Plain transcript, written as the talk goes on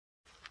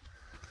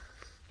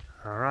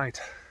All right,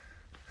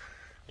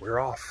 we're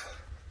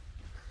off.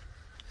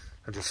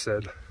 I just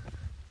said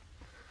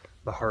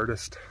the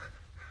hardest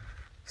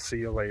see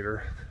you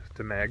later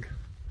to Meg.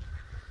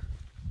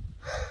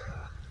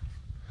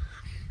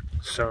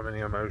 So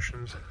many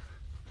emotions.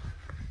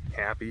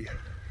 Happy,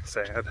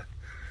 sad,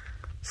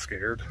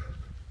 scared,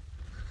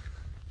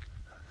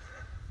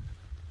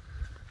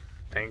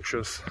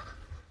 anxious.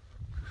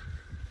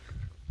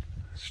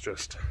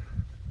 It's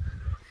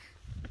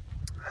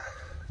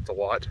a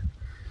lot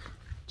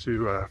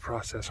to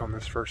process on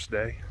this first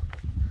day,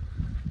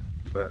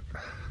 but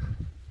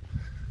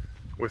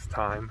with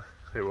time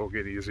it will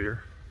get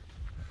easier.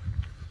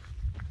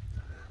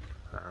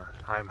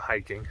 I'm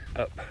hiking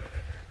up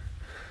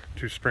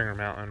to Springer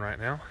Mountain right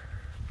now,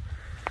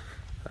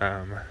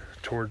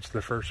 towards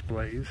the first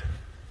blaze.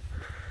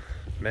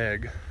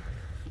 Meg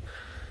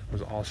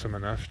was awesome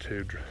enough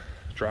to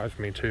drive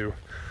me to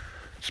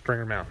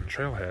Springer Mountain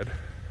Trailhead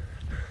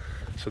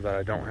so that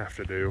I don't have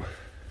to do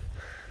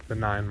the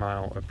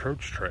 9-mile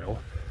approach trail,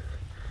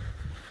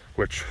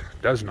 which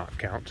does not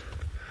count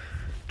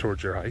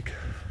towards your hike.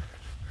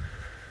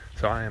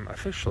 So I am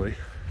officially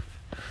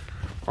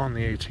on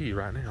the AT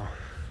right now.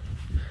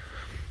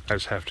 I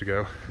just have to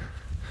go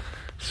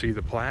see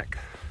the plaque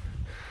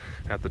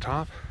at the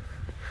top,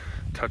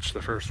 touch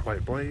the first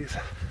white blaze,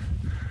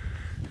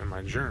 and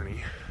my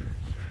journey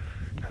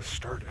has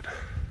started.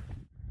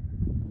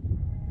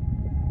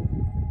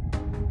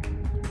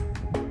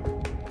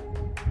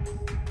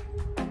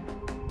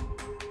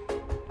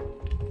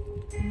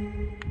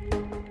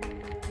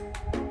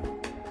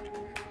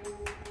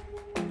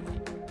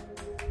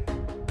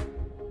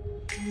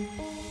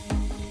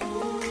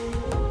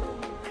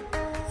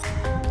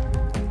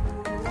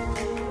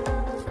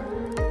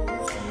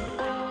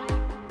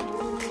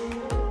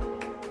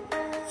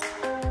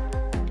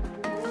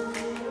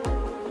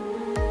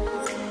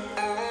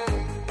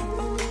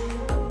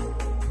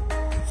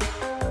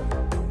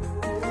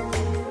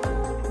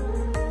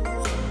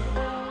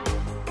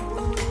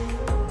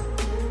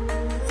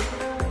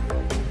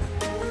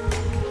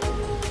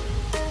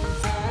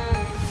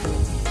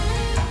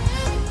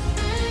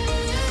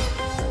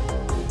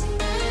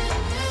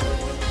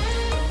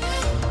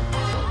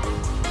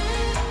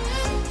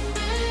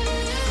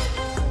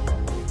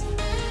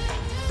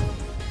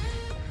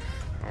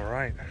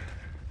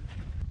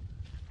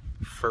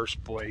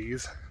 First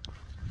blaze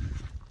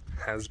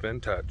has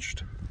been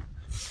touched.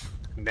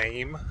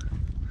 Name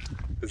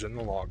is in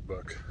the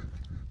logbook.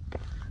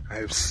 I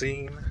have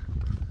seen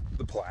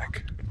the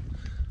plaque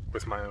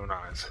with my own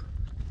eyes.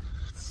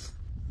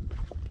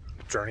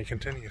 Journey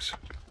continues.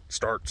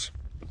 Starts.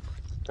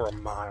 We're a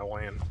mile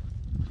in.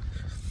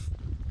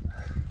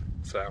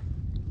 So,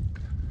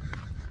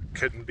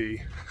 couldn't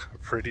be a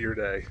prettier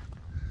day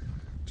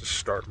to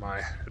start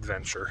my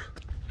adventure.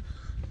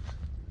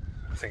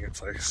 I think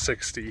it's like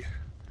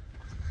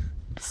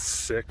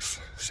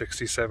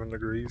 67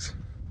 degrees.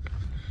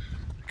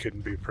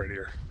 Couldn't be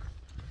prettier.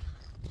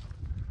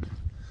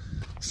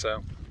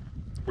 So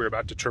we're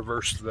about to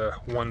traverse the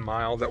 1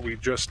 mile that we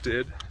just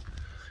did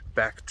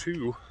back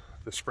to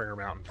the Springer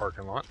Mountain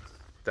parking lot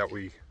that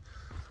we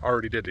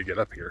already did to get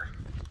up here,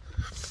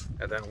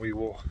 and then we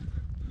will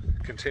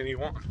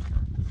continue on.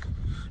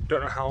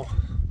 Don't know how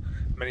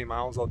many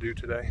miles I'll do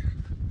today.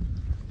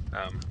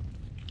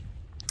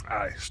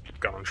 I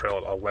got on trail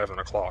at 11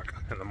 o'clock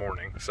in the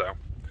morning, so,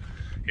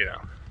 you know,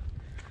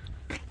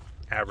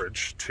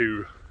 average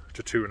 2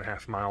 to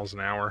 2.5 miles an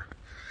hour.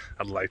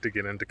 I'd like to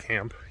get into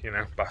camp, you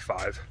know, by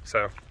 5.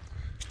 So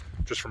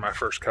just for my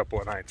first couple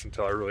of nights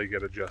until I really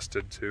get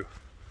adjusted to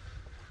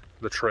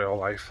the trail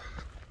life.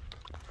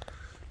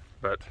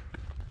 But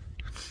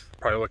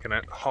probably looking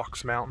at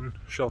Hawks Mountain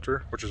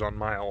Shelter, which is on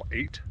mile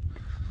 8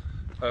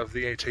 of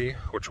the AT,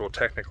 which will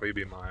technically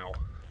be mile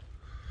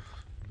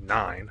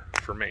 9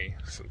 for me,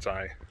 since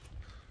I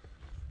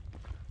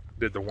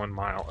did the 1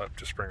 mile up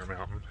to Springer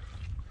Mountain.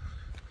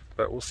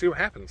 But we'll see what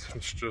happens.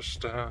 Let's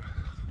just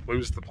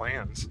lose the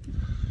plans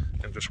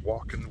and just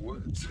walk in the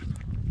woods.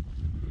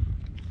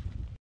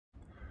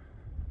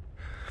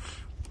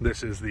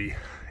 This is the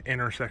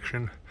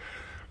intersection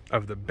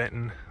of the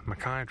Benton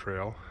Mackay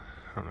Trail.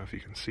 I don't know if you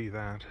can see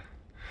that,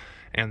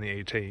 and the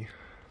AT.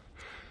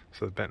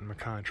 So the Benton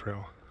Mackay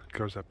Trail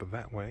goes up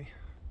that way.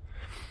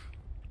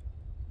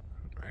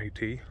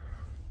 AT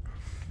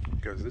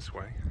goes this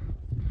way.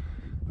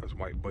 Those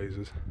white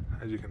blazes,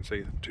 as you can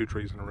see, 2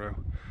 trees in a row,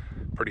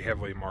 pretty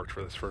heavily marked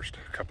for this first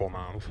couple of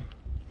miles.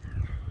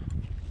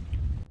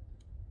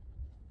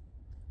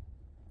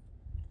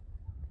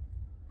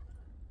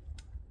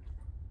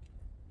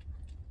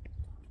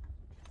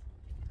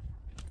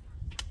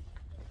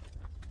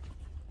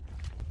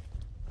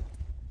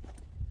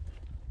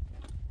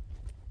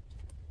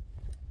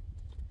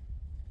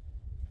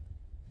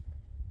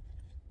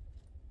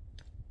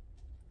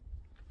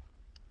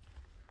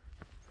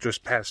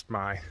 Just passed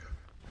my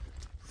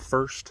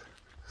first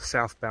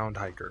southbound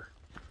hiker,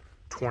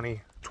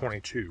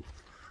 2022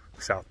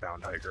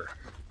 southbound hiker.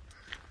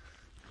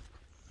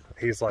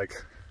 He's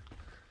like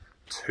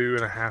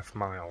 2.5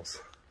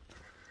 miles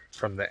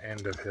from the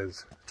end of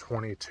his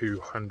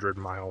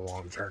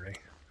 2,200-mile-long journey.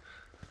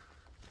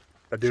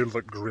 That dude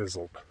looked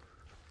grizzled.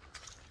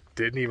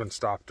 Didn't even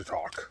stop to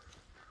talk.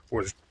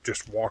 Was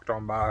just walked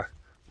on by,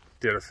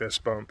 did a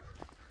fist bump,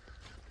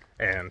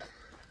 and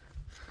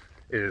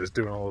is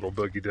doing a little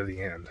boogie to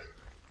the end.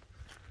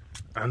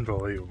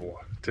 Unbelievable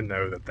to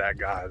know that that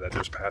guy that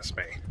just passed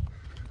me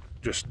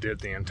just did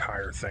the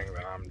entire thing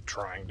that I'm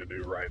trying to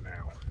do right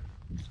now.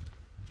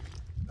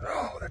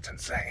 Oh, that's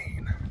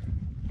insane.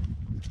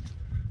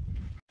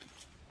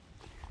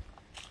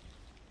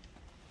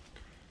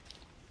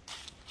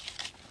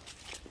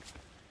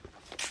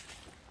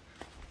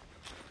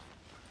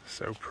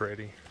 So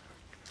pretty.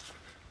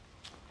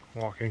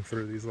 Walking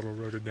through these little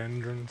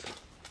rhododendrons.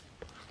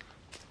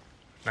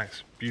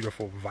 Nice,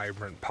 beautiful,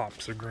 vibrant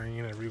pops of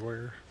green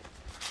everywhere.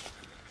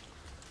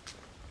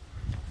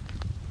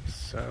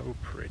 So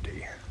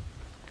pretty.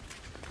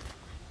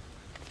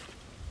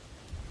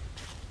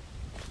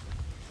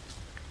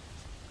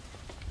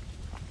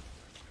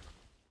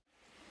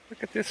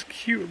 Look at this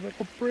cute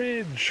little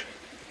bridge.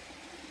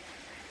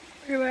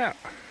 Look at that.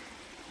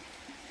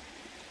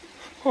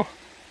 Oh,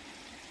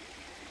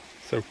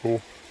 so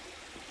cool.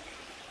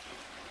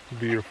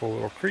 Beautiful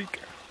little creek.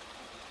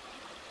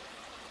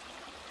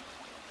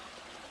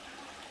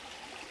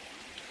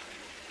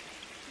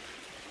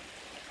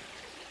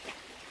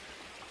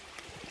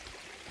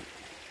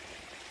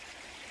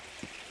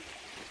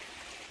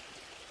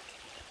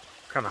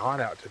 Kind of hot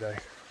out today.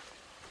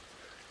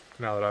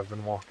 Now that I've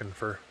been walking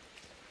for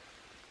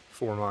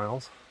 4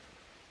 miles.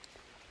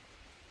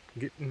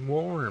 Getting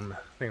warm.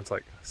 I think it's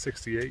like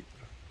 68.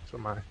 That's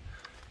what my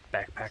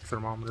backpack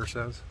thermometer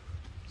says.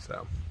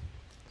 So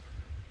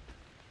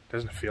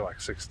doesn't feel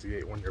like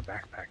 68 when you're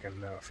backpacking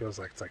though. It feels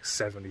like it's like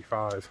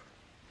 75.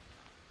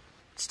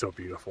 It's still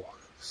beautiful.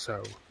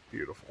 So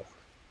beautiful.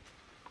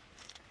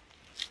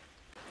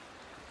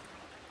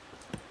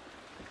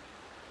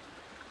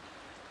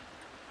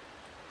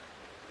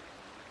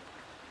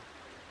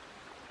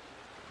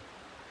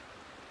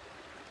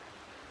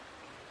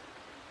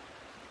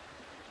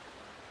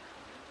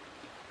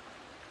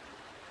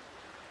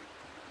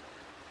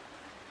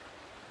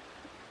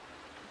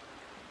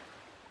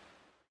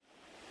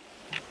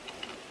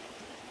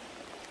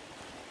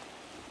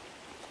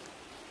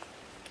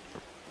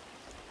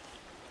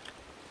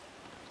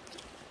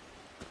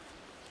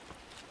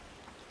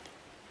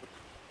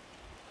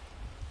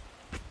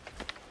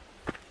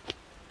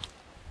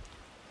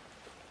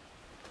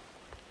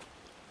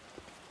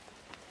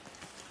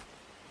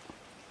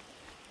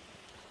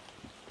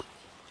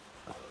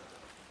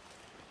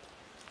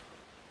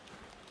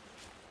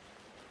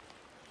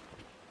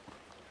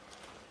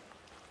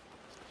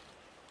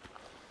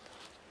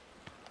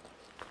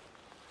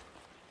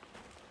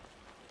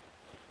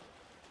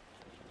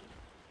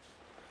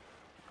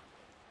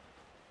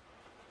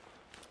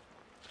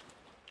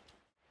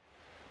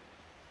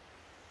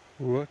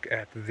 Look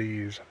at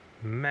these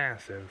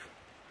massive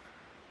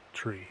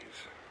trees.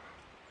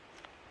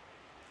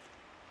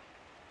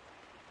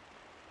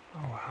 Oh,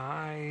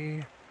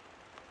 hi.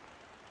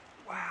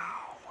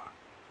 Wow.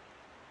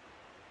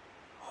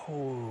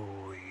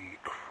 Holy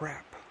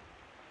crap.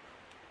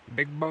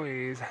 Big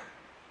boys.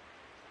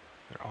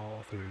 They're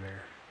all through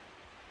there.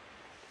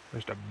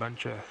 Just a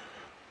bunch of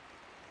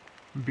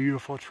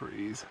beautiful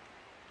trees.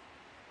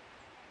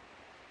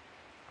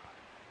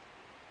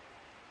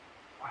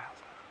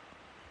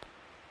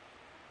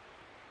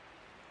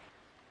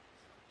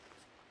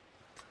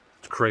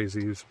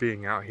 Crazy is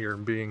being out here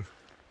and being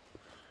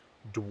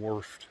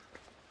dwarfed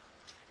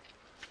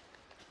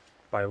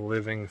by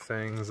living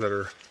things that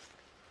are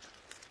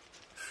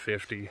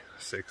 50,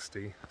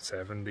 60,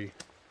 70,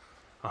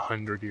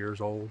 100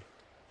 years old.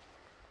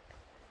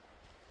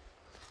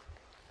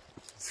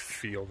 Just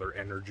feel their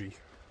energy.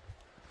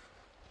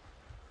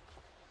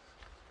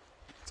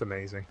 It's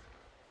amazing.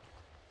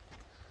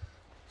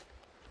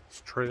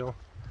 This trail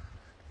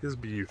is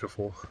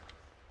beautiful.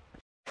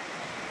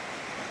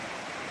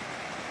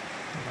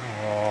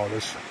 Oh,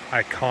 this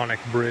iconic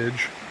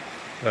bridge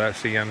that I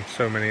see on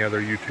so many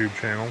other YouTube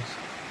channels.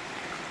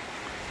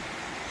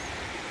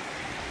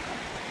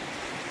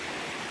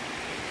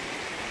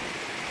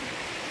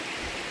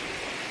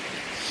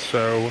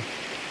 So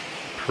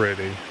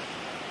pretty.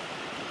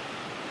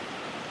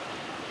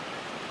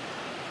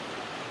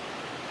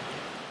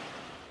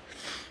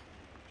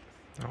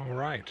 All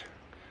right,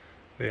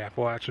 the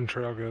Appalachian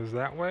Trail goes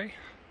that way,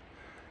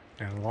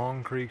 and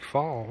Long Creek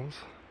Falls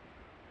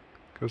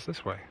goes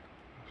this way.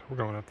 So we're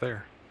going up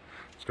there.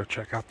 Let's go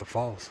check out the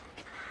falls.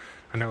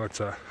 I know it's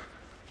a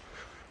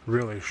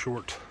really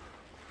short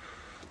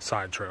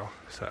side trail,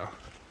 so,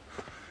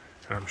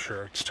 and I'm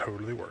sure it's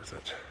totally worth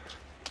it.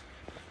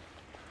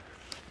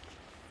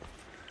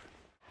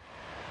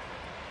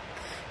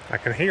 I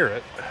can hear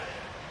it.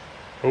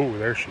 Oh,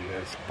 there she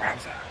is.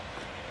 Wowza.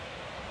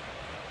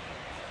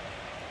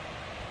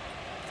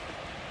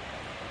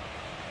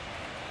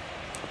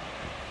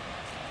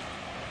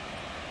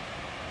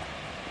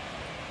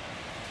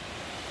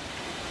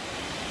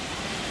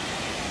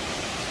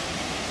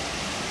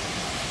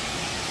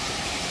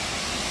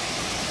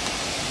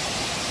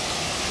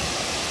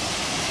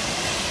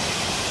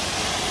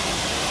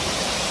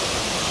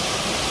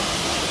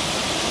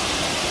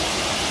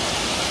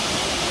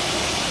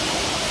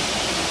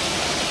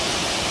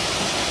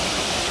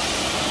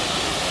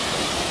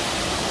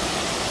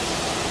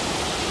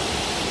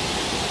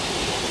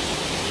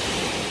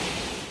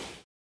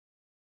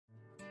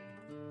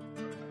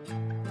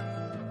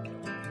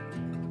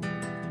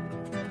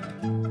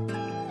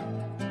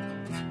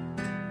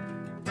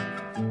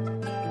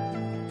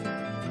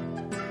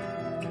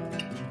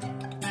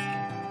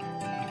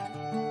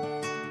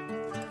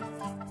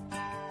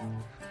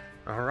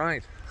 All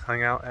right,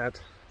 hung out at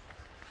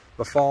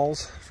the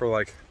falls for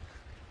like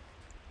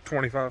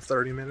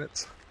 25-30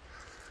 minutes.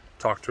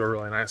 Talked to a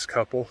really nice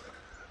couple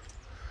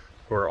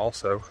who are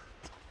also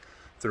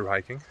through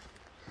hiking.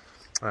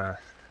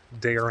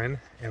 Darren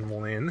and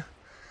Lynn.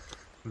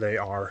 They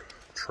are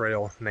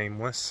trail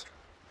nameless,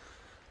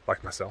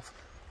 like myself.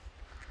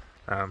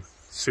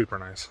 Super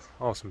nice,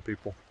 awesome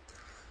people.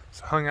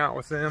 So hung out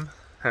with them,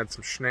 had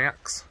some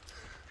snacks,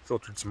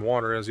 filtered some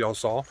water as y'all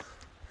saw,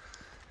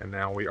 and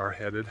now we are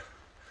headed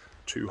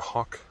to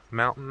Hawk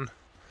Mountain,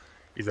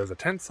 either the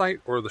tent site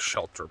or the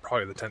shelter,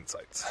 probably the tent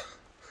sites.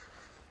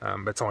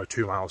 But it's only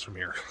 2 miles from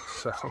here,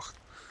 so,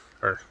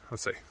 or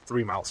let's say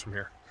 3 miles from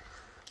here.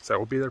 So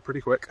we'll be there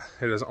pretty quick.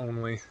 It is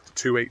only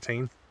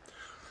 2:18.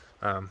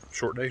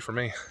 Short day for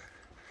me,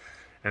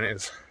 and it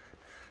is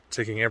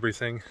taking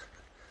everything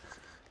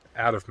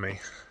out of me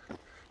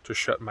to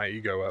shut my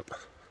ego up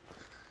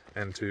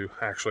and to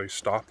actually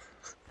stop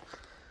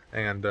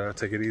and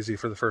take it easy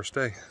for the first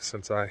day,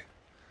 since I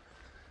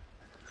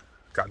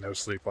got no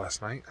sleep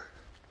last night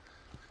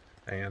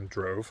and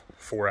drove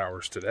 4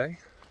 hours today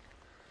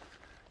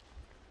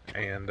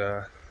and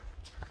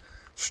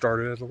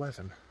started at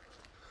 11.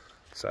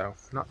 So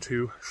not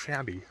too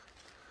shabby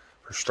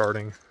for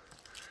starting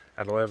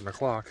at 11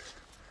 o'clock,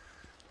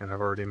 and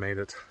I've already made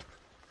it,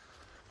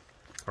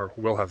 or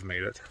will have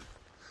made it,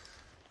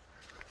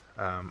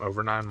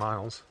 over 9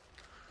 miles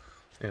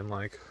in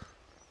like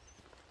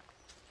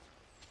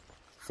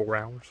 4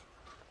 hours.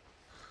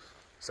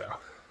 So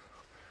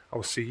I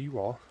will see you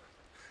all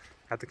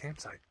at the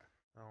campsite.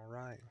 All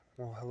right,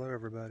 well, hello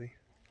everybody.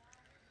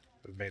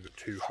 We've made it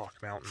to Hawk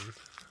Mountain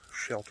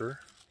Shelter.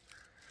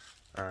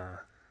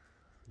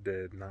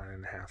 Did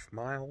 9.5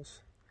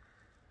 miles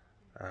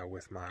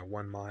with my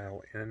 1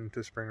 mile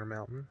into Springer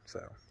Mountain.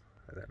 So,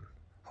 and then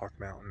Hawk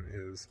Mountain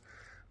is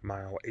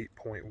mile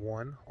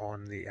 8.1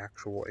 on the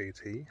actual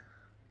AT. And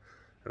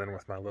then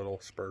with my little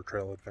spur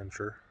trail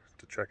adventure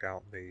to check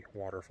out the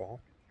waterfall.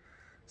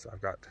 So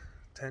I've got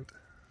tent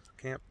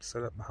camp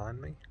set up behind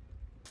me.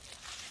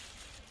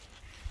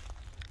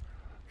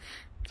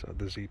 So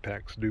the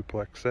Z-Pax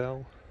Duplex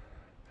L.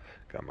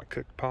 Got my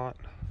cook pot.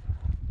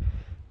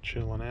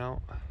 Chilling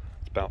out.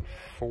 It's about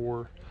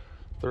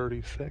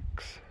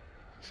 4:36.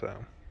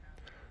 So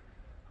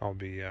I'll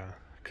be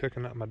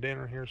cooking up my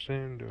dinner here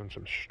soon, doing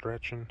some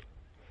stretching,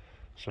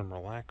 some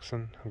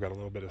relaxing. I've got a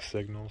little bit of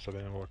signal, so I've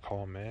been able to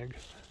call Meg,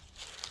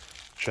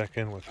 check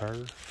in with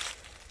her.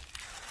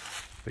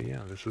 But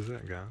yeah, this is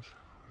it, guys.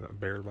 Got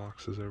bear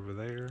boxes over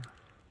there.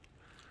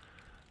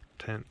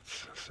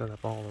 Tents set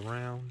up all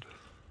around.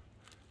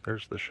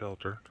 There's the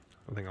shelter.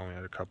 I think I only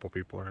had a couple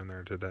people in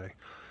there today.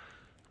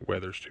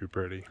 Weather's too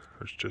pretty.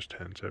 There's just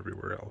tents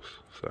everywhere else.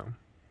 So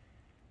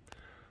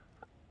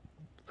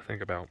I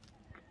think about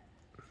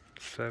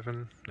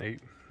 7, 8,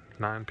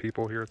 9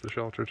 people here at the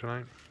shelter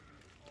tonight.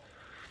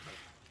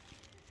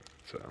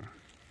 So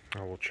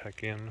I will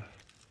check in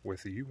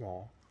with you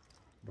all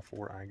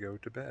before I go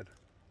to bed.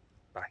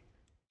 Bye.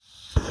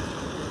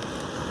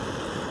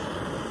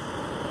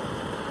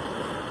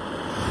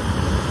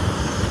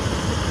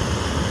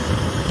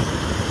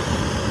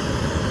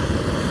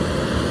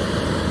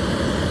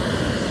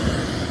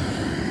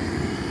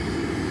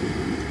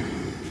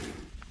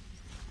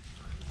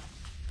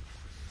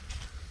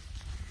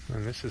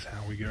 And this is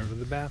how we go to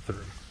the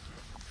bathroom.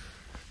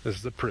 This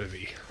is the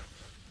privy.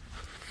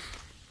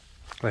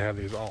 They have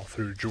these all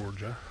through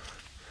Georgia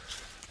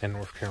and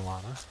North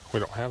Carolina. We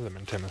don't have them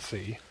in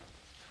Tennessee.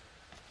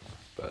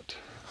 But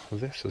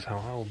this is how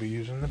I will be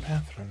using the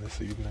bathroom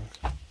this evening.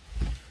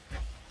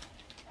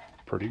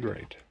 Pretty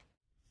great.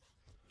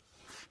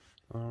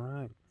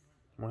 Alright.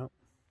 Well,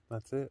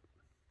 that's it.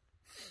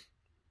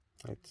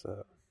 It's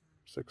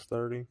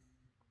 6:30.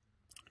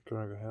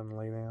 Gonna go ahead and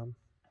lay down,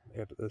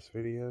 edit this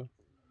video,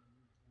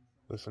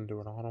 listen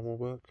to an Audible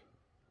book,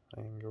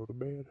 and go to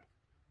bed.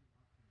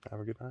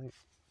 Have a good night.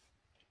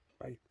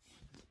 Bye.